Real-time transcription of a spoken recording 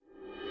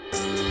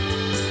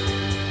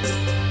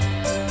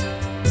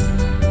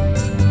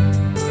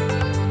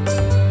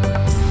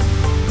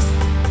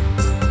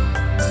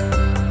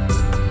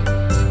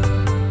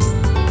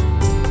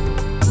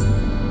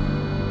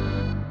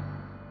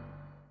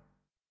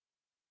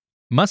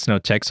Must-know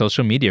Czech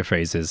social media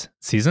phrases,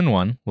 Season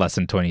 1,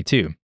 Lesson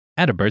 22,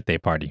 at a birthday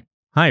party.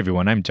 Hi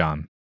everyone, I'm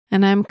John.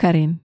 And I'm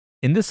Karin.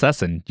 In this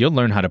lesson, you'll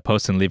learn how to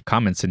post and leave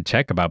comments in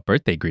Czech about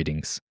birthday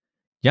greetings.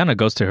 Jana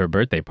goes to her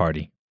birthday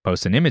party,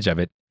 posts an image of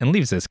it, and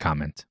leaves this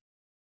comment.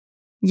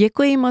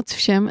 Děkuji moc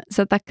všem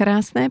za tak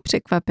krásné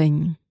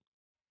překvapení.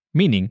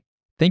 Meaning,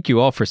 thank you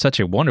all for such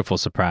a wonderful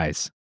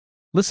surprise.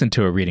 Listen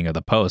to a reading of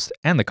the post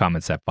and the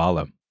comments that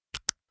follow.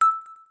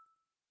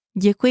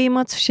 Děkuji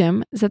moc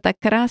všem za tak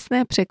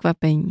krásné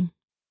překvapení.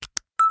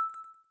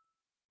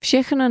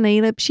 Všechno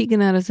nejlepší k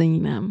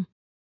narozeninám.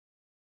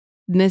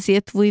 Dnes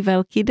je tvůj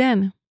velký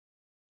den.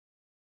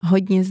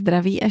 Hodně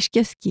zdraví a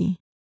štěstí.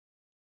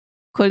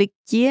 Kolik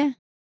ti je?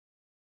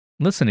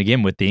 Listen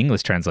again with the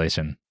English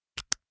translation.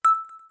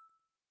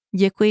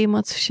 Děkuji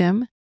moc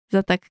všem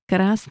za tak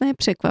krásné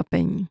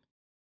překvapení.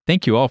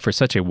 Thank you all for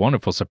such a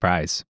wonderful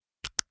surprise.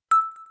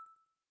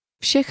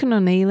 Všechno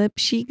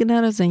nejlepší k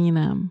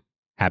narozeninám.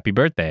 Happy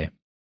birthday.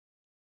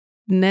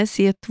 Dnes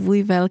je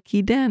tvůj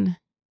velký den.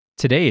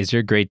 Today is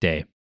your great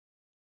day.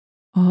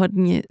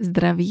 Hodně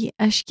zdraví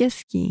a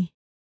štěstí.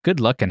 Good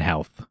luck and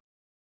health.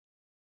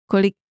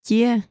 Kolik ti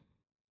je?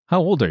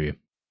 How old are you?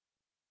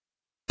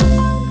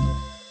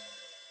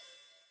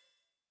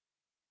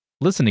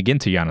 Listen again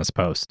to Jana's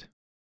post.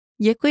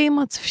 Děkuji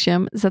moc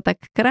všem za tak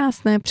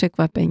krásné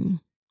překvapení.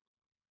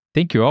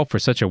 Thank you all for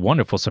such a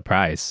wonderful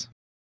surprise.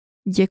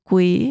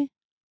 Děkuji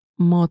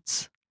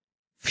moc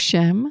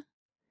všem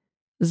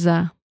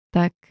za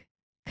tak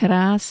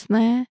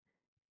krásné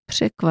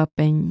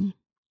překvapení.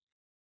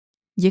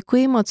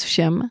 Děkuji moc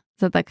všem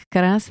za tak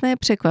krásné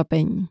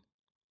překvapení.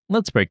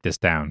 Let's break this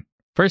down.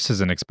 First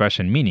is an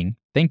expression meaning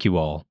thank you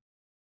all.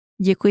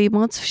 Děkuji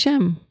moc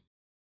všem.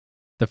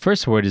 The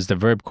first word is the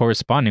verb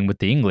corresponding with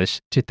the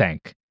English to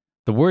thank.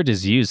 The word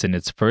is used in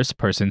its first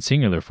person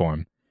singular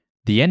form.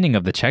 The ending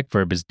of the Czech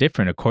verb is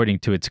different according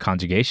to its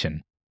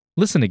conjugation.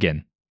 Listen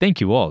again.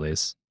 Thank you all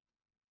is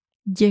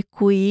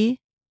Děkuji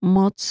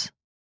moc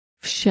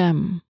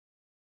všem.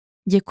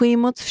 Děkuji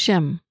moc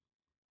všem.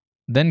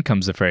 Then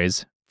comes the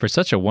phrase for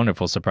such a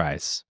wonderful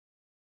surprise.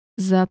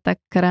 Za tak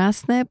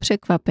krásné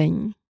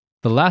překvapení.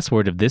 The last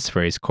word of this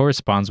phrase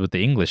corresponds with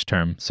the English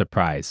term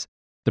surprise.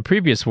 The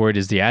previous word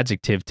is the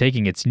adjective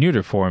taking its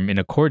neuter form in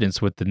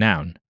accordance with the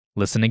noun.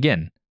 Listen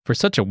again. For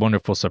such a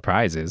wonderful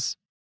surprise is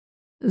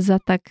Za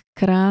tak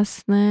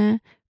krásné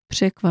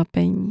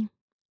překvapení.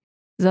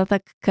 Za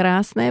tak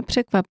krásné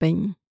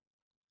překvapení.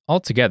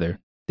 Altogether,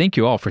 thank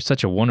you all for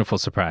such a wonderful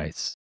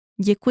surprise.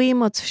 Děkuji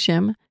moc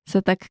všem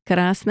za tak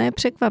krásné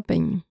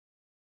překvapení.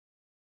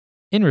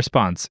 In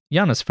response,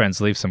 Jana's friends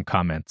leave some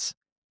comments.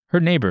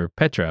 Her neighbor,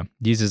 Petra,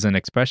 uses an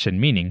expression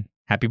meaning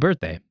happy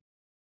birthday.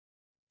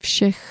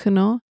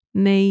 Všechno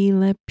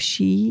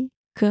nejlepší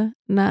k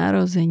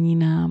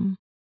narozeninám.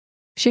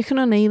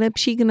 Všechno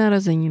nejlepší k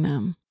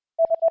narozeninám.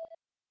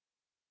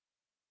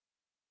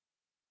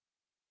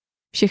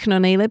 Všechno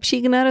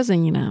nejlepší k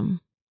narozeninám.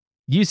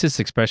 Use this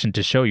expression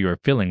to show you are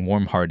feeling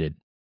warm-hearted.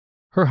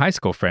 Her high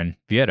school friend,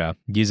 Viera,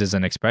 uses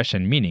an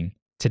expression meaning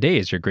today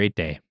is your great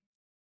day.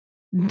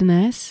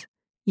 Dnes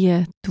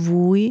je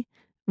tvůj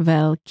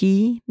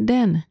velký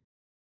den.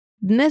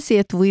 Dnes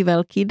je tvůj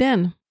velký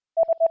den.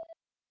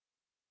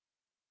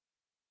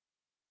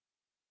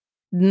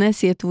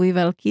 Dnes je tvůj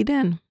velký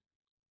den.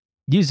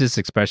 Use this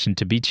expression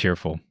to be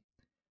cheerful.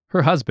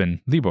 Her husband,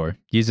 Libor,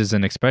 uses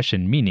an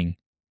expression meaning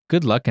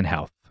good luck and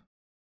health.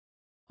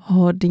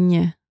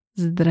 Hodně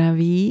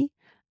zdraví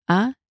a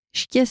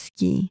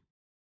štěstí.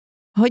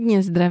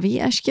 Hodně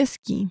zdraví a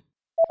štěstí.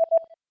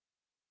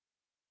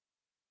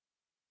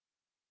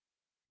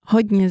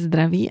 Hodně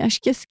zdraví a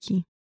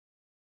štěstí.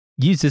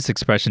 Use this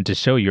expression to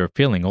show you are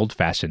feeling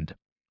old-fashioned.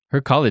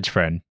 Her college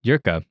friend,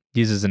 Yurka,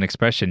 uses an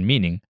expression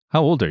meaning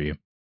how old are you?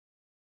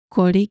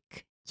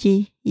 Kolik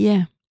ti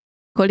je?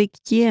 Kolik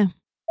ti je?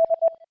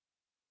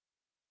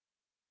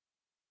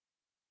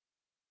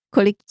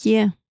 Kolik ti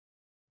je?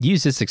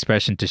 Use this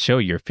expression to show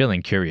you're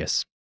feeling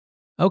curious.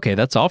 Okay,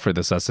 that's all for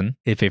this lesson.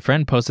 If a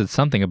friend posted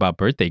something about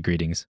birthday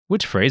greetings,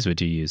 which phrase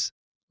would you use?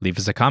 Leave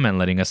us a comment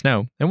letting us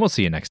know, and we'll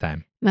see you next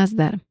time.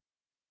 Nazdar.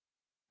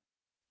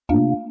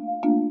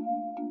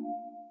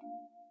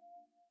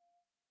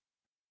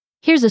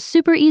 Here's a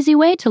super easy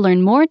way to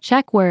learn more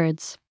Czech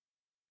words.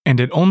 And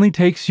it only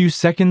takes you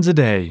seconds a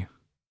day.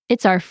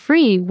 It's our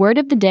free Word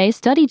of the Day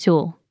study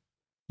tool.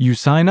 You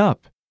sign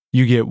up.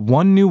 You get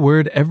one new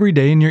word every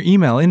day in your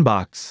email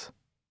inbox.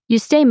 You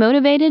stay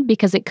motivated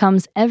because it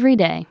comes every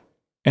day.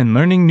 And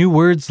learning new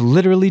words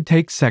literally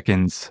takes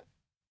seconds.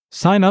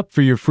 Sign up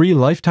for your free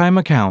lifetime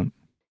account.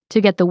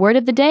 To get the Word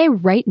of the Day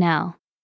right now.